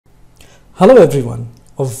Hello everyone,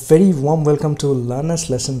 a very warm welcome to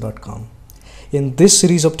learnerslesson.com. In this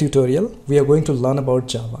series of tutorial, we are going to learn about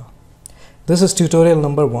Java. This is tutorial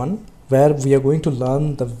number 1, where we are going to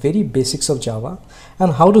learn the very basics of Java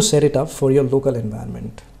and how to set it up for your local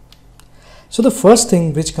environment. So the first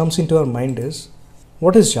thing which comes into our mind is,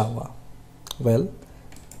 what is Java? Well,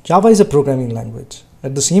 Java is a programming language.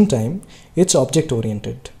 At the same time, it's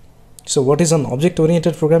object-oriented. So what is an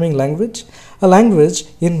object-oriented programming language? A language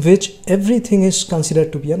in which everything is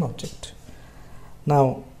considered to be an object.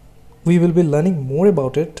 Now, we will be learning more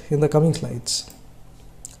about it in the coming slides.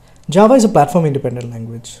 Java is a platform-independent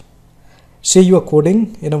language. Say you are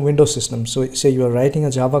coding in a Windows system. So say you are writing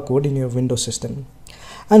a Java code in your Windows system,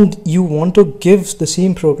 and you want to give the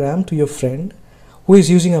same program to your friend who is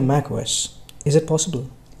using a Mac OS. Is it possible?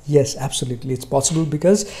 Yes, absolutely. It's possible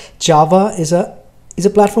because Java is a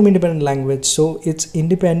platform independent language, so it's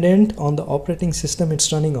independent on the operating system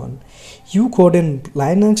it's running on. You code in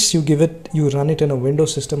Linux, you run it in a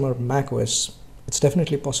Windows system or Mac OS. It's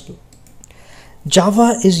definitely possible.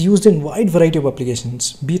 Java is used in wide variety of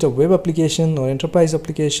applications, be it a web application or enterprise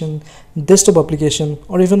application, desktop application,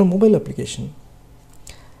 or even a mobile application.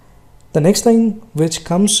 The next thing which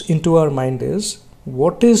comes into our mind is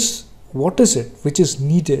what is it which is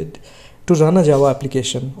needed to run a Java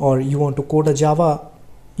application, or you want to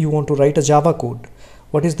write a Java code.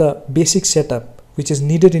 What is the basic setup which is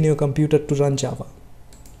needed in your computer to run Java?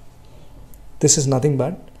 This is nothing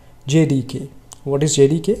but JDK. What is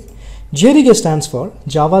JDK? JDK stands for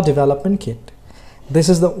Java Development Kit. This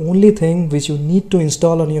is the only thing which you need to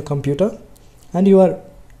install on your computer, and you are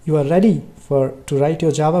ready to write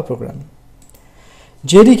your Java program.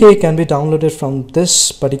 JDK can be downloaded from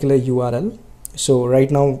this particular URL. So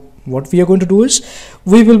right now what we are going to do is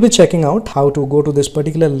we will be checking out how to go to this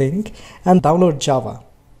particular link and download Java.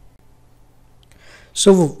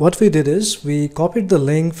 So what we did is we copied the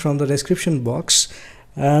link from the description box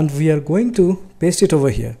and we are going to paste it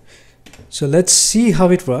over here. So let's see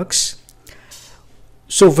how it works.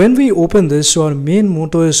 So when we open this, so our main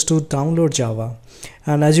motto is to download Java,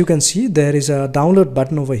 and as you can see there is a download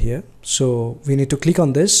button over here. So we need to click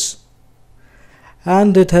on this,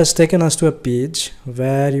 and it has taken us to a page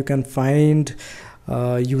where you can find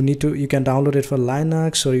you can download it for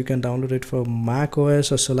Linux, or you can download it for Mac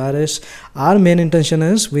OS or Solaris. Our main intention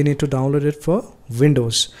is we need to download it for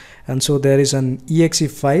Windows, and so there is an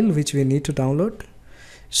exe file which we need to download.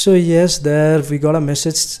 So yes, there we got a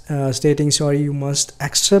message stating, sorry, you must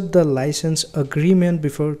accept the license agreement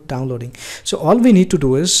before downloading. So all we need to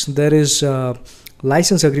do is there is a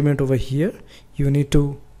license agreement over here. You need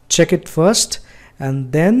to check it first,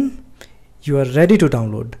 and then you are ready to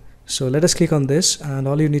download. So let us click on this, and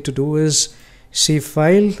all you need to do is save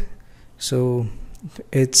file. So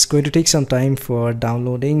it's going to take some time for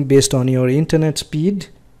downloading based on your internet speed,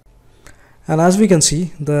 and as we can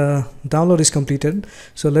see the download is completed.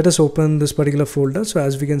 So let us open this particular folder. So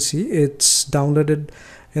as we can see, it's downloaded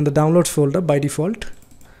in the downloads folder by default.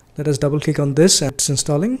 Let us double click on this, and it's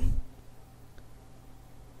installing.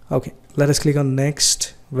 Okay, let us click on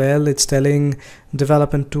next. Well, it's telling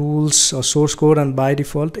development tools or source code, and by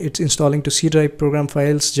default it's installing to C drive program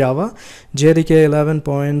files Java JDK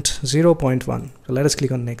 11.0.1. So let us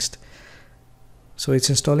click on next. So it's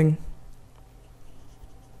installing.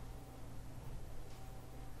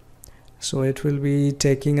 So it will be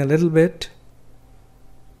taking a little bit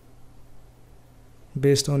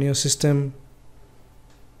based on your system.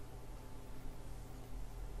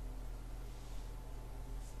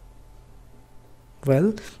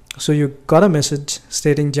 Well, so you got a message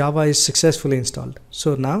stating Java is successfully installed.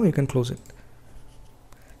 So now you can close it.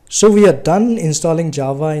 So we are done installing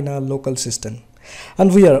Java in our local system,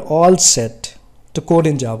 and we are all set to code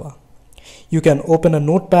in Java. You can open a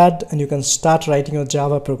notepad and you can start writing your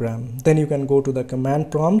Java program. Then you can go to the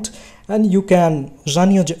command prompt and you can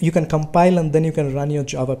compile, and then you can run your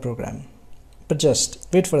Java program. But just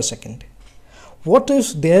wait for a second. What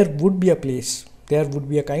if there would be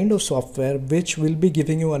a kind of software which will be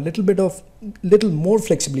giving you a little more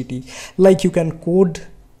flexibility, like you can code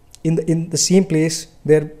in the same place.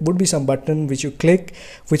 There would be some button which you click,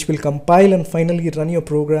 which will compile and finally run your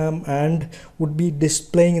program and would be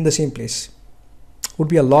displaying in the same place. Would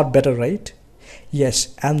be a lot better, right?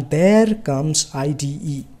 Yes, and there comes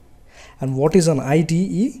IDE. And what is an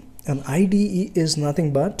IDE? An IDE is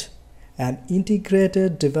nothing but an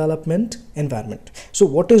integrated development environment. So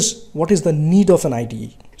what is the need of an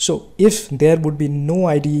IDE? So if there would be no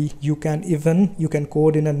IDE, you can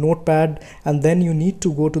code in a notepad, and then you need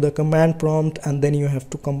to go to the command prompt, and then you have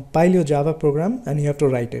to compile your Java program and you have to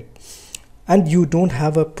write it. and you don't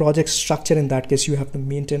have a project structure. In that case, you have to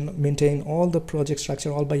maintain all the project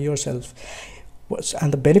structure all by yourself.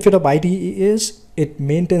 And the benefit of IDE is it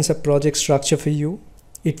maintains a project structure for you.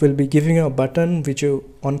 It will be giving you a button which you,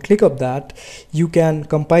 on click of that, you can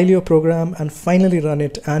compile your program and finally run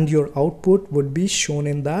it, and your output would be shown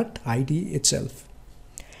in that IDE itself.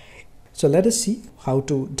 So let us see how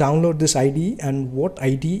to download this IDE and what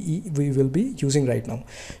IDE we will be using right now.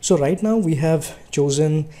 So right now we have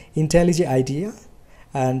chosen Intellij IDEA,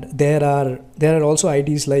 and there are also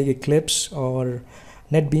IDEs like Eclipse or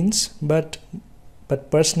NetBeans, but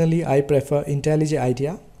personally I prefer Intellij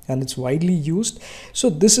IDEA, and it's widely used. So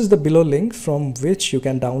this is the below link from which you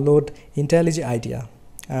can download Intellij IDEA.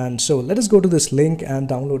 And so let us go to this link and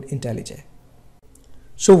download Intellij.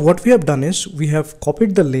 So what we have done is we have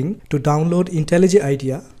copied the link to download Intellij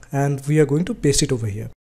IDEA, and we are going to paste it over here.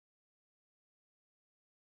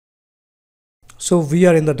 So we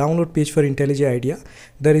are in the download page for Intellij IDEA.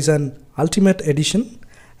 There is an Ultimate Edition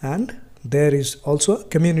and there is also a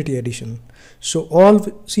Community Edition. So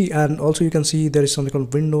and also you can see there is something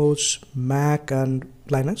called Windows, Mac and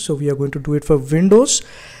Linux. So we are going to do it for Windows,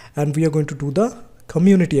 and we are going to do the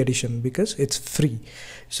Community Edition because it's free.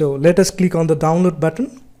 So let us click on the download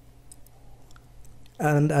button,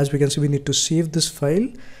 and as we can see, we need to save this file,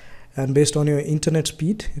 and based on your internet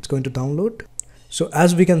speed it's going to download. So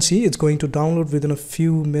as we can see, it's going to download within a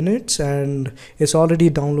few minutes, and it's already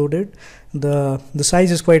downloaded. The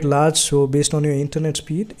size is quite large, so based on your internet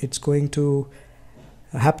speed it's going to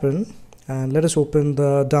happen. And let us open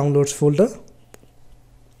the downloads folder,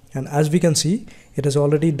 and as we can see, it has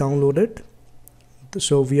already downloaded.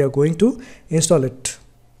 So we are going to install it.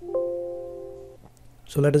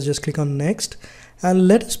 So let us just click on next, and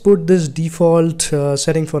let us put this default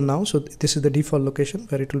setting for now. So this is the default location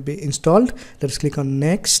where it will be installed. Let us click on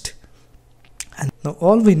next, and now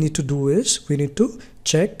all we need to do is we need to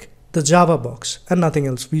check the Java box and nothing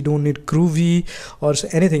else. We don't need Groovy or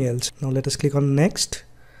anything else. Now let us click on next.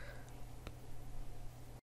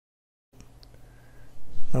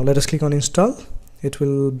 Now let us click on install. It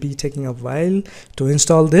will be taking a while to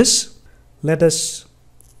install this. Let us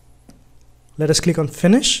click on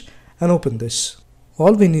finish and open this.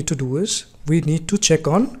 All we need to do is we need to check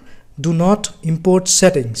on do not import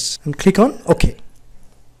settings and click on OK.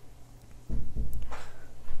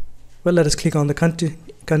 Well, let us click on the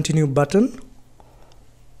continue button.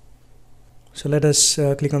 So let us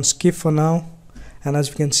click on skip for now, and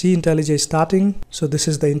as we can see, Intellij is starting. So this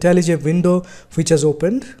is the Intellij window which has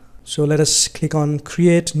opened. So let us click on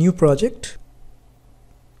create new project.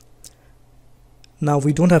 Now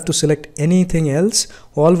we don't have to select anything else.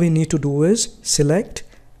 All we need to do is select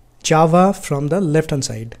Java from the left hand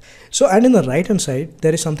side. So, and in the right hand side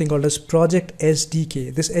there is something called as project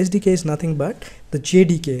SDK. This SDK is nothing but the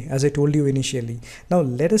JDK, as I told you initially. Now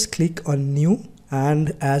let us click on new,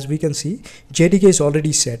 and as we can see, JDK is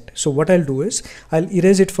already set. So what I'll do is I'll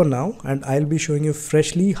erase it for now, and I'll be showing you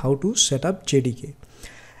freshly how to set up JDK.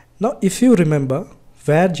 Now if you remember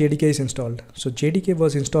where JDK is installed, so JDK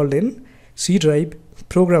was installed in C drive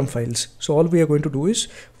program files. So all we are going to do is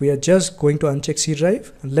we are just going to uncheck C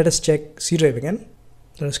drive, and let us check C drive again.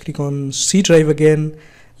 Let us click on C drive again.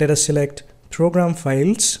 Let us select program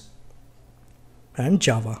files and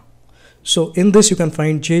Java. So in this you can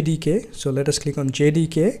find JDK. So let us click on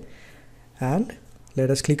JDK and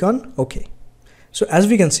let us click on OK. So as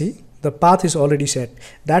we can see, the path is already set.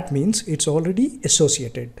 That means it's already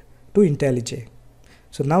associated to Intellij.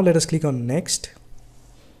 So now let us click on next.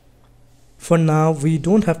 For now we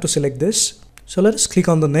don't have to select this, so let us click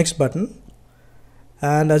on the next button,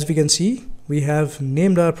 and as we can see, we have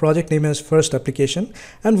named our project name as first application,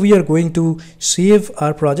 and we are going to save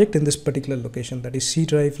our project in this particular location, that is C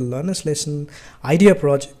drive, learners lesson, idea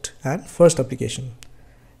project and first application.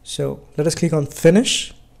 So let us click on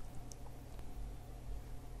finish.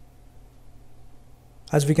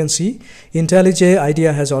 As we can see, Intellij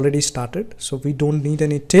IDEA has already started, so we don't need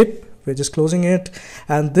any tip. We're just closing it,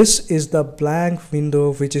 and this is the blank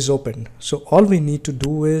window which is opened. So all we need to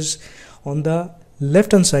do is on the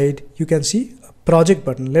left hand side you can see a project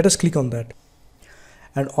button. Let us click on that,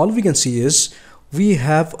 and all we can see is we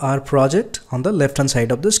have our project on the left hand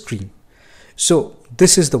side of the screen. So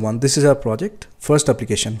this is the one, this is our project, first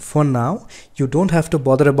application. For now you don't have to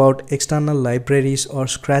bother about external libraries or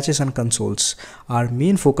scratches and consoles. Our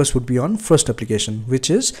main focus would be on first application, which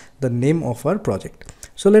is the name of our project.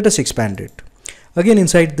 So let us expand it. Again,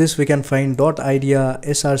 inside this we can find .idea,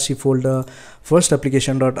 src folder, first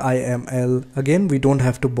application.iml. Again, we don't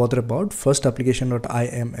have to bother about first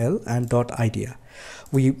application.iml and .idea.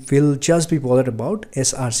 We will just be bothered about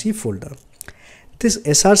src folder. This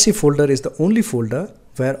src folder is the only folder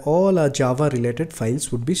where all our Java related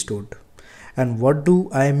files would be stored. And what do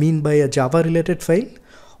I mean by a Java related file?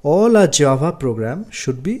 All our Java program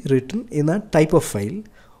should be written in a type of file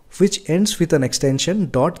which ends with an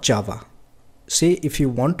extension .java. Say if you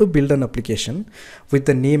want to build an application with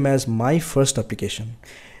the name as my first application,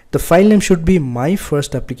 the file name should be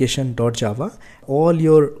myfirstapplication.java. All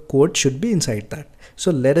your code should be inside that.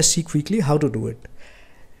 So let us see quickly how to do it.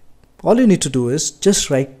 All you need to do is just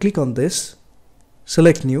right click on this,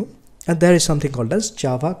 select new, and there is something called as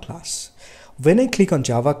Java class. When I click on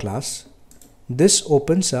Java class, this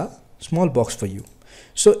opens a small box for you.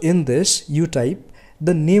 So in this you type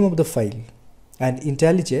the name of the file and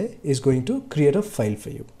Intellij is going to create a file for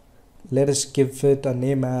you. Let us give it a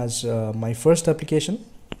name as my first application.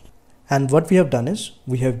 And what we have done is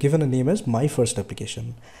we have given a name as my first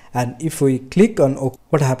application. And if we click on OK,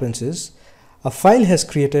 what happens is a file has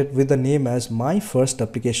created with the name as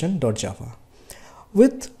myfirstapplication.java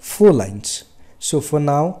with 4 lines. So for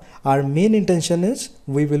now, our main intention is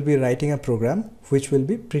we will be writing a program which will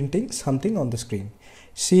be printing something on the screen.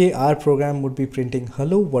 Say our program would be printing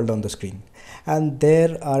hello world on the screen. And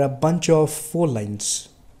there are a bunch of 4 lines.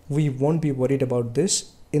 We won't be worried about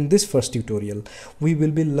this in this first tutorial. We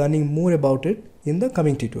will be learning more about it in the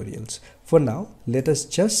coming tutorials. For now, let us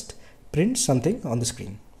just print something on the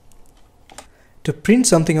screen. To print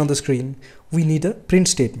something on the screen, we need a print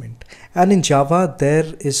statement. And in Java,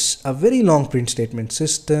 there is a very long print statement,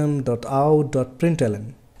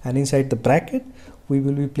 system.out.println. And inside the bracket, we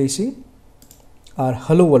will be placing our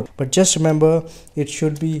hello world. But just remember, it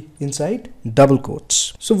should be inside double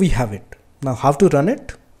quotes. So we have it. Now how to run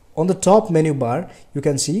it? On the top menu bar, you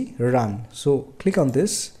can see run. So click on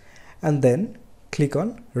this and then click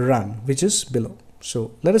on run, which is below.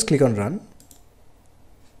 So let us click on run.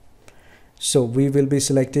 So we will be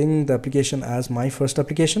selecting the application as my first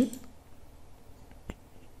application.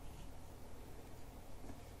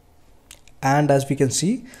 And as we can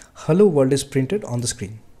see, hello world is printed on the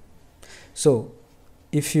screen. So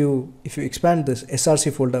if you expand this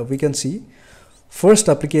src folder, we can see first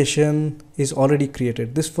application is already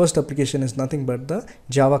created. This first application is nothing but the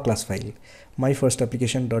Java class file,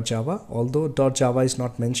 myfirstapplication.java, although .java is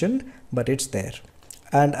not mentioned, but it's there.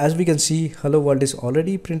 And as we can see, hello world is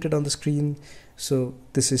already printed on the screen. So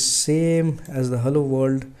this is same as the hello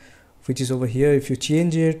world, which is over here. If you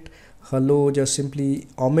change it, hello, just simply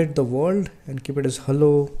omit the world and keep it as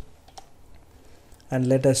hello. And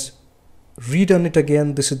let us rerun it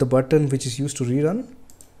again. This is the button which is used to rerun.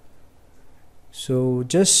 So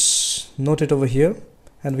just note it over here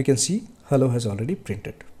and we can see hello has already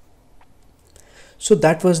printed. So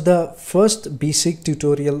that was the first basic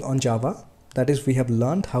tutorial on Java. That is, we have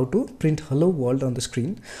learned how to print hello world on the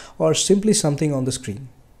screen or simply something on the screen.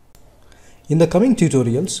 In the coming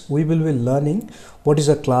tutorials, we will be learning what is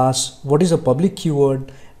a class, what is a public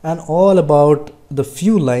keyword, and all about the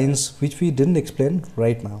few lines which we didn't explain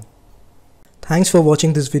right now. Thanks for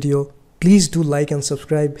watching this video. Please do like and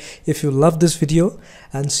subscribe if you love this video,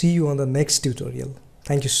 and see you on the next tutorial.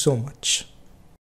 Thank you so much.